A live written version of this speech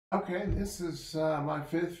Okay, this is my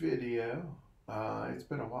fifth video. It's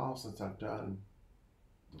been a while since I've done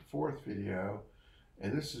the fourth video,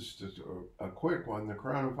 and this is just a quick one. The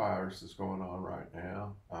coronavirus is going on right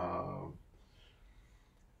now.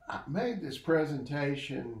 I made this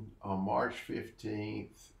presentation on March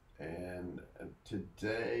 15th, and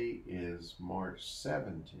today is March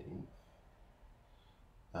 17th.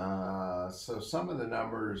 So some of the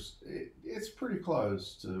numbers, it's pretty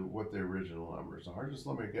close to what the original numbers are. Just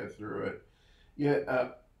let me get through it.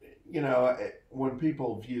 Yeah, when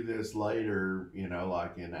people view this later,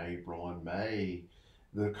 like in April and May,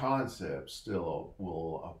 the concept still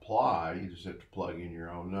will apply. You just have to plug in your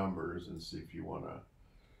own numbers and see if you want to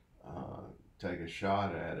take a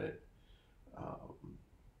shot at it, um,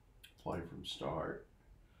 play from start.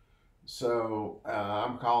 So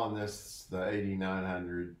I'm calling this the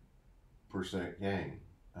 8,900% gain.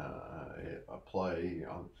 A play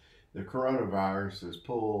on the coronavirus has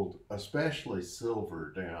pulled, especially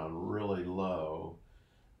silver, down really low.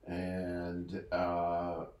 And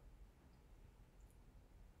well,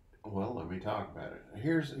 let me talk about it.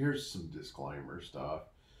 Here's some disclaimer stuff.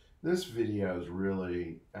 This video is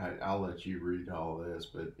really, I'll let you read all this,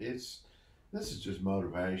 but this is just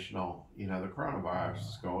motivational. The coronavirus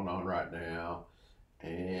is going on right now,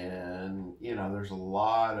 and there's a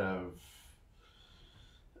lot of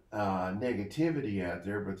negativity out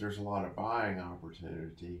there, but there's a lot of buying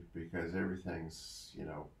opportunity because everything's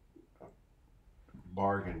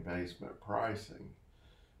bargain basement pricing,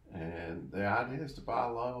 and the idea is to buy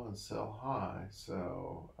low and sell high.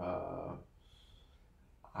 So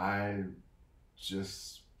I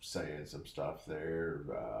just saying some stuff there.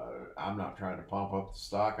 I'm not trying to pump up the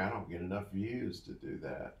stock. I don't get enough views to do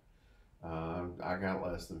that. I got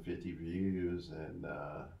less than 50 views, and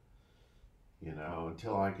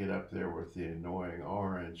until I get up there with the annoying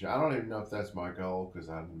orange, I don't even know if that's my goal because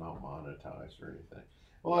I'm not monetized or anything.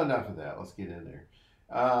 Well, enough of that. Let's get in there.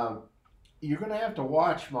 Um, you're going to have to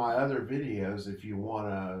watch my other videos if you want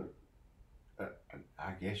to,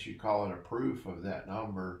 I guess you call it a proof of that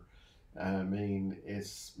number. I mean,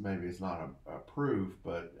 it's not a proof,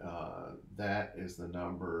 but that is the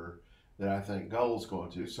number that I think gold's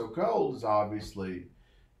going to. So gold is obviously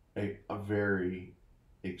a very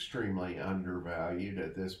extremely undervalued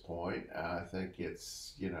at this point. I think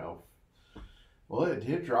it's well, it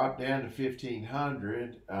did drop down to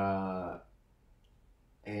 1,500,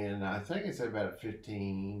 and I think it's about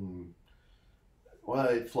 15. Well,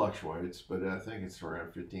 it fluctuates, but I think it's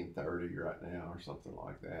around 1530 right now or something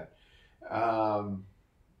like that. Um,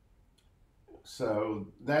 so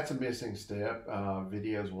that's a missing step.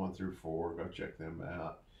 Videos 1 through 4, go check them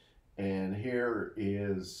out. And here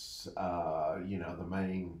is, the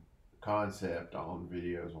main concept on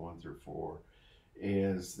videos 1 through 4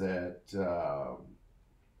 is that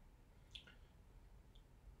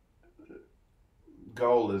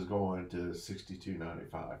gold is going to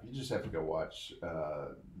 62.95. You just have to go watch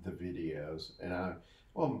the videos, and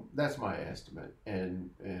well, that's my estimate, and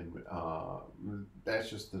that's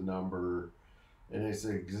just the number, and it's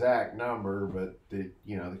the exact number, but the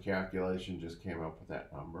calculation just came up with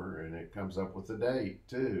that number, and it comes up with the date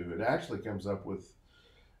too. It actually comes up with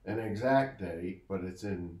an exact date, but it's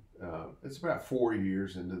about 4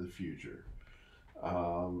 years into the future.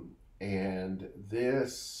 And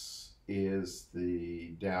this is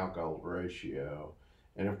the Dow Gold ratio.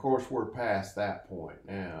 And of course, we're past that point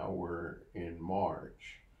now. We're in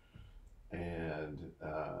March. And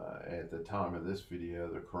at the time of this video,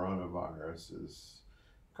 the coronavirus is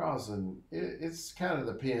it's kind of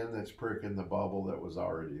the pin that's pricking the bubble that was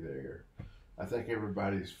already there. I think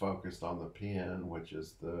everybody's focused on the pin, which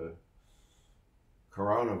is the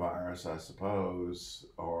coronavirus, I suppose,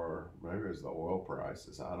 or maybe it's the oil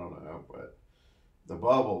prices. I don't know, but the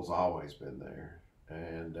bubble's always been there,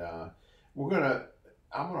 and we're gonna.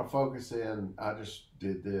 I'm gonna focus in. I just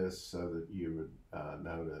did this so that you would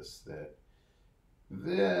notice that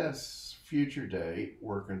this future date,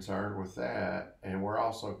 we're concerned with that, and we're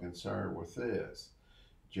also concerned with this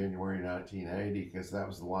January 1980 because that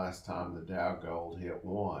was the last time the Dow Gold hit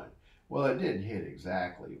one. Well, it didn't hit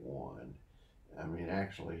exactly one. I mean,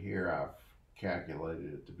 actually, here I've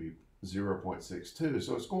calculated it to be 0.62,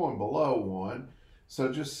 so it's going below 1. So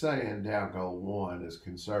just saying Dow Gold 1 is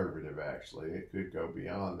conservative, actually. It could go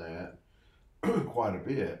beyond that quite a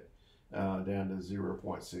bit, down to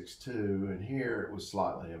 0.62. And here it was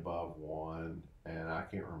slightly above 1, and I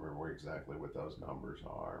can't remember exactly what those numbers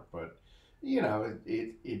are. But,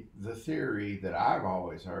 the theory that I've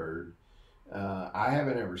always heard, I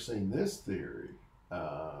haven't ever seen this theory,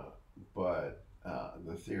 but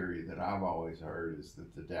the theory that I've always heard is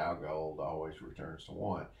that the Dow Gold always returns to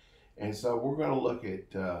one. And so we're going to look at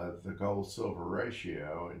the gold silver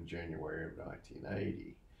ratio in January of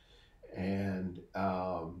 1980. And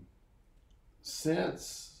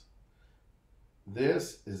since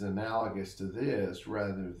this is analogous to this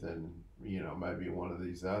rather than, maybe one of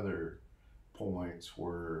these other points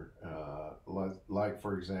where, like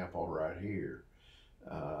for example, right here,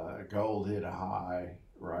 gold hit a high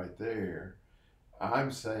right there.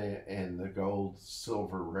 I'm saying, and the gold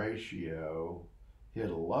silver ratio hit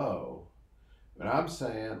a low. But I'm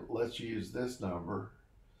saying let's use this number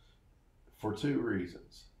for two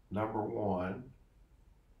reasons. Number one,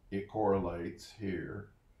 it correlates here.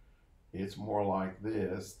 It's more like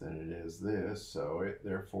this than it is this, so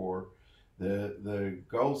therefore the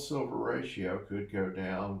gold silver ratio could go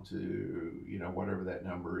down to, whatever that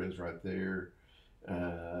number is right there,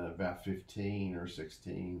 about 15 or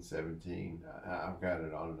 16, 17. I've got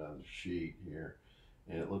it on another sheet here,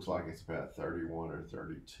 and it looks like it's about 31 or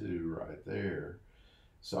 32 right there.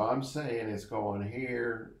 So I'm saying it's going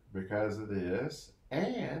here because of this,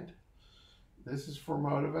 and this is for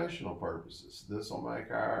motivational purposes. This will make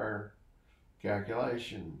our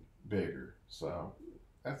calculation bigger. So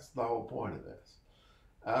that's the whole point of this.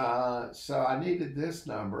 So I needed this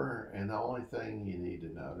number, and the only thing you need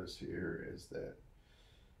to notice here is that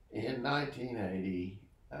in 1980,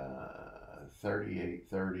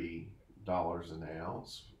 $38.30 an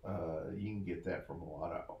ounce. You can get that from a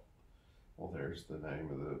lot of, well, there's the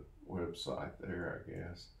name of the website there, I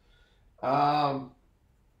guess. Um,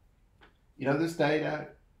 this data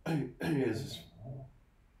is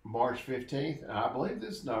March 15th, and I believe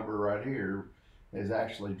this number right here has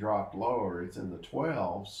actually dropped lower. It's in the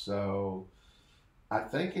 12s, so I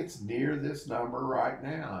think it's near this number right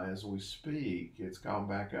now as we speak. It's gone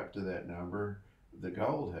back up to that number. The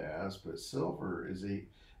gold has, but silver's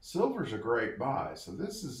a great buy. So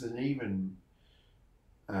this is an even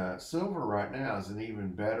silver right now is an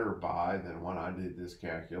even better buy than when I did this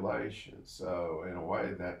calculation. So in a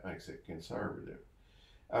way, that makes it conservative.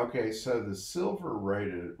 Okay, so the silver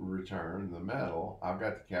rate of return, the metal, I've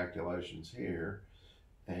got the calculations here,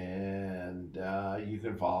 and you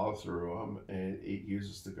can follow through them, and it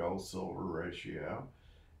uses the gold silver ratio,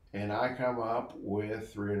 and I come up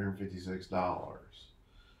with $356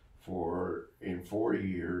 for in 4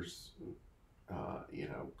 years.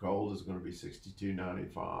 Gold is going to be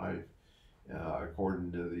 62.95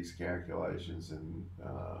 according to these calculations, and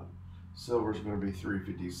silver is going to be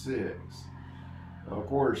 356. Of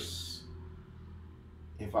course,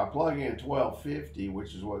 if I plug in 1250,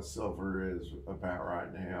 which is what silver is about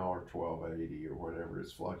right now, or 1280 or whatever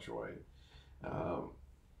it's fluctuating,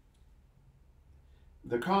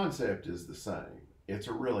 the concept is the same. It's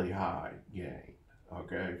a really high gain,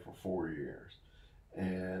 okay, for 4 years.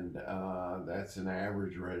 And that's an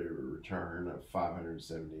average rate of return of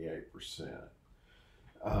 578%.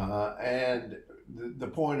 And the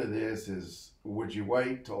point of this is, would you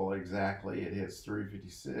wait till exactly it hits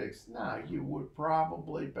 356? No, you would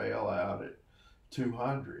probably bail out at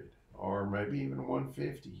 200 or maybe even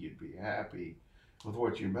 150. You'd be happy with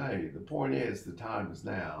what you made. The point is, the time is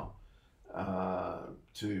now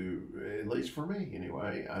to, at least for me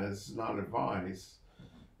anyway, this is not advice.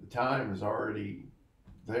 The time is already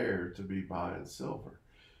there to be buying silver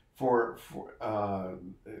for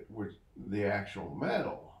which the actual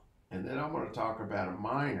metal. And then I'm going to talk about a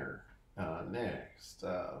miner next.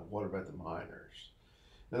 What about the miners?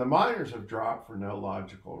 Now, the miners have dropped for no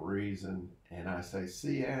logical reason, and I say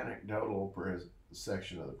see anecdotal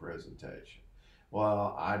section of the presentation.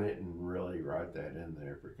 Well, I didn't really write that in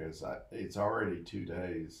there because it's already 2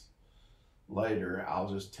 days later. I'll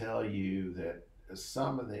just tell you that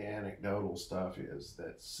some of the anecdotal stuff is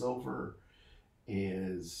that silver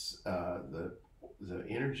is the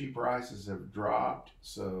energy prices have dropped,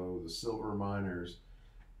 so the silver miners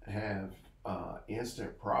have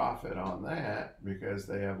instant profit on that because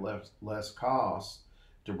they have less costs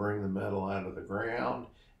to bring the metal out of the ground.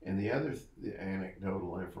 And the other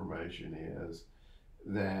anecdotal information is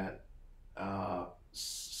that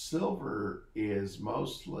silver is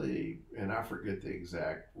mostly, and I forget the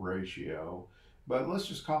exact ratio, but let's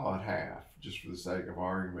just call it half, just for the sake of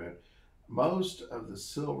argument. Most of the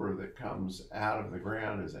silver that comes out of the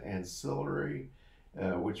ground is ancillary,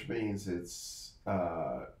 which means it's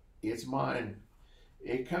mined.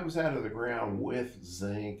 It comes out of the ground with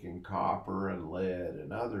zinc and copper and lead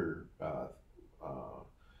and other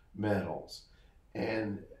metals.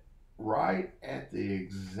 And right at the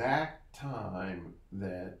exact time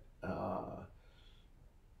that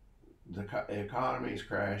the economy is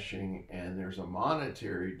crashing and there's a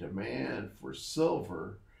monetary demand for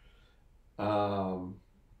silver, um,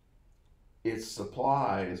 its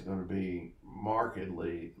supply is going to be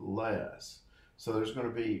markedly less. So there's going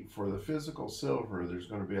to be, for the physical silver, there's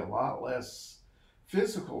going to be a lot less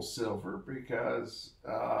physical silver because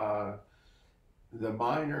the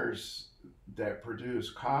miners that produce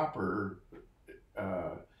copper,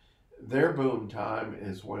 uh, their boom time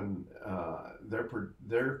is when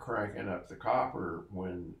they're cranking up the copper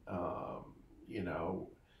when you know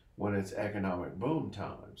when it's economic boom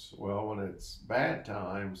times. Well, when it's bad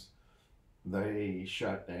times, they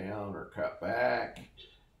shut down or cut back,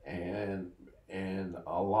 and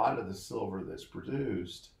a lot of the silver that's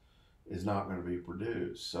produced is not going to be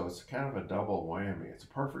produced. So it's kind of a double whammy. It's a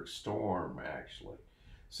perfect storm, actually.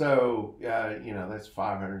 So that's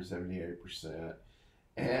 578%.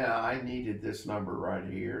 And I needed this number right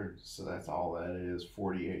here, so that's all that is.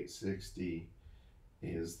 4860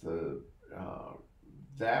 is the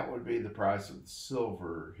that would be the price of the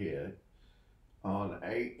silver hit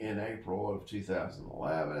in April of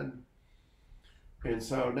 2011. And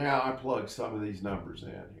so now I plug some of these numbers in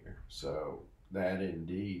here. So that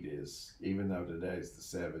indeed is, even though today's the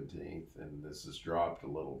 17th and this has dropped a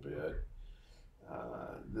little bit,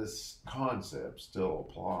 this concept still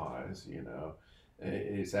applies.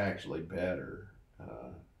 It's actually better.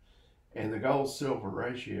 And the gold silver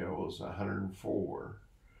ratio is 104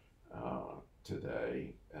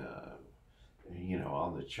 today.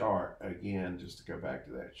 On the chart, again, just to go back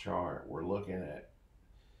to that chart, we're looking at,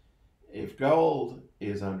 if gold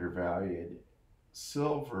is undervalued,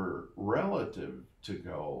 silver relative to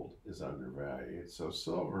gold is undervalued. So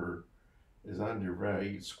silver is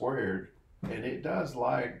undervalued squared, and it does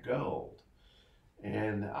lag gold.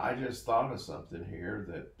 And I just thought of something here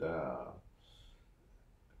that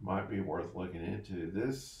might be worth looking into.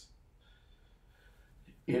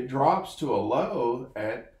 It drops to a low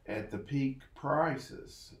at the peak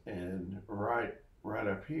prices, and right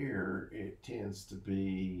up here, it tends to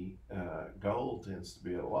be gold tends to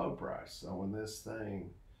be a low price. So when this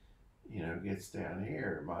thing gets down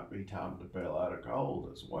here, it might be time to bail out of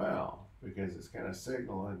gold as well, because it's kind of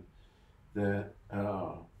signaling that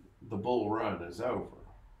the bull run is over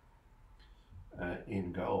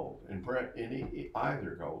in gold, in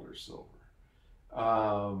either gold or silver.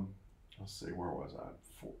 Let's see, where was I?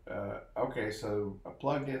 Okay, so I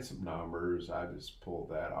plugged in some numbers. I just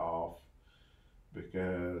pulled that off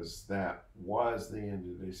because that was the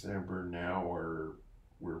end of December. Now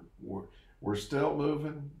we're still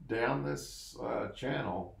moving down this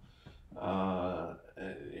channel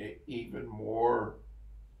even more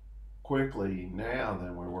quickly now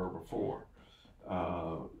than we were before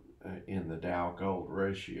in the Dow Gold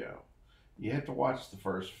ratio. You have to watch the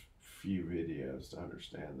first few videos to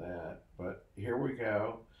understand that, but here we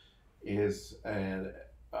go. And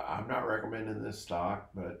I'm not recommending this stock,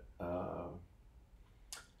 but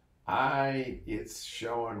it's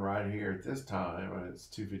showing right here at this time, and it's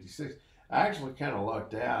 256. I actually kind of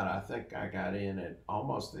lucked out. I think I got in at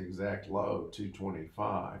almost the exact low,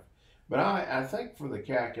 225. But I think for the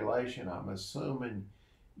calculation, I'm assuming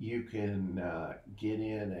you can get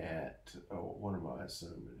in at, what am I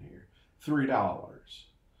assuming here? $3.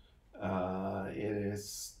 It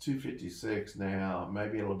is 256 now.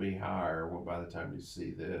 Maybe it'll be higher by the time you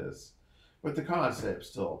see this, but the concept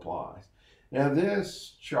still applies. Now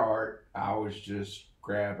this chart, I was just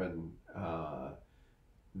grabbing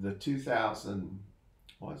the 2000.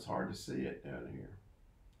 Well, it's hard to see it down here.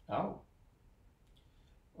 Oh,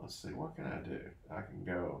 let's see. What can I do? I can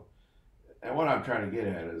go. And what I'm trying to get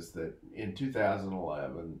at is that in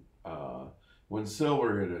 2011, when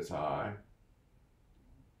silver hit its high,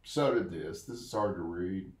 so did this. This is hard to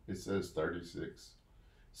read. It says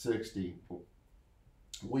 3660.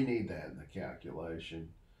 We need that in the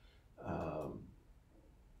calculation.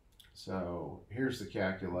 So here's the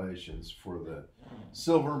calculations for the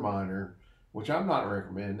silver miner, which I'm not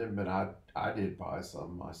recommending, but I did buy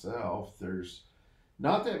some myself. There's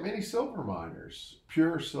not that many silver miners,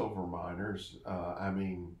 pure silver miners.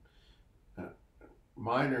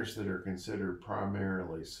 Miners that are considered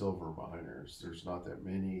primarily silver miners. There's not that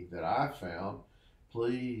many that I've found.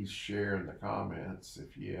 Please share in the comments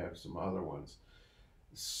if you have some other ones.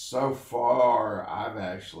 So far, I've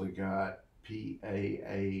actually got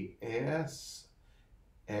PAAS,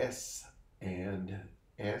 S, and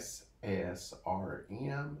SSRM,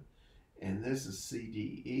 and this is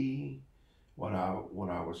CDE. What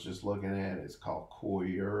I was just looking at is called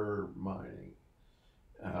Courier mining.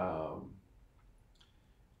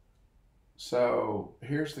 So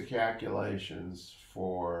here's the calculations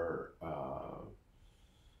for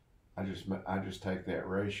I just take that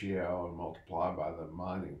ratio and multiply by the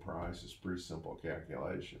mining price. It's a pretty simple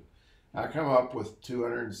calculation. I come up with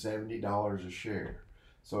 $270 a share.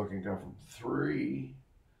 So it can go from 3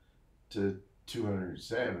 to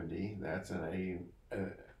 270. That's an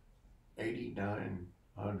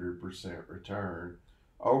 8,900% return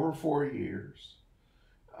over 4 years.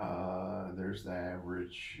 There's the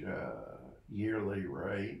average yearly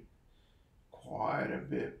rate, quite a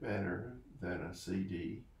bit better than a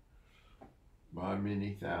CD by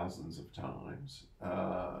many thousands of times.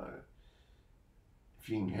 If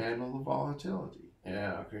you can handle the volatility.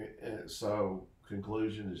 Yeah, okay. So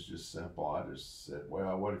conclusion is just simple. I just said,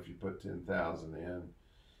 well, what if you put 10,000 in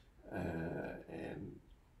and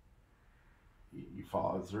you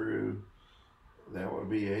follow through? That would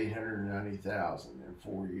be 890,000 in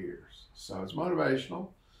 4 years. So it's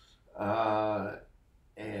motivational, uh,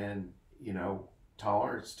 and you know,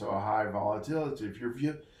 tolerance to a high volatility.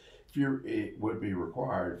 It would be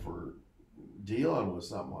required for dealing with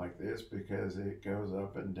something like this because it goes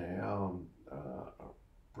up and down,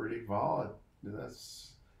 pretty volatile.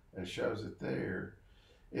 That shows it there.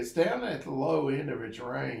 It's down at the low end of its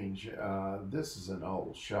range. This is an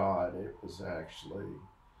old shot. It was actually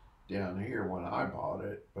down here when I bought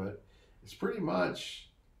it, but it's pretty much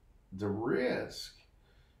the risk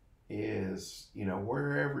is,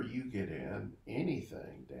 wherever you get in,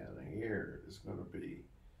 anything down here is going to be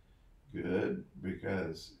good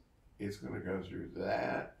because it's going to go through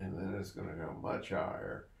that and then it's going to go much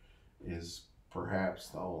higher, is perhaps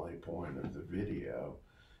the only point of the video.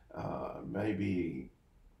 Maybe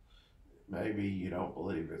you don't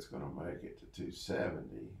believe it's going to make it to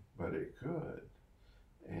 270, but it could.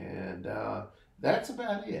 And that's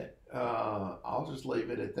about it. I'll just leave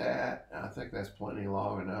it at that. I think that's plenty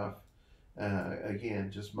long enough. Again,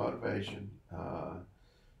 just motivation. Uh,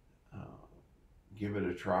 give it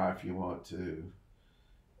a try if you want to.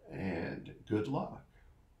 And good luck.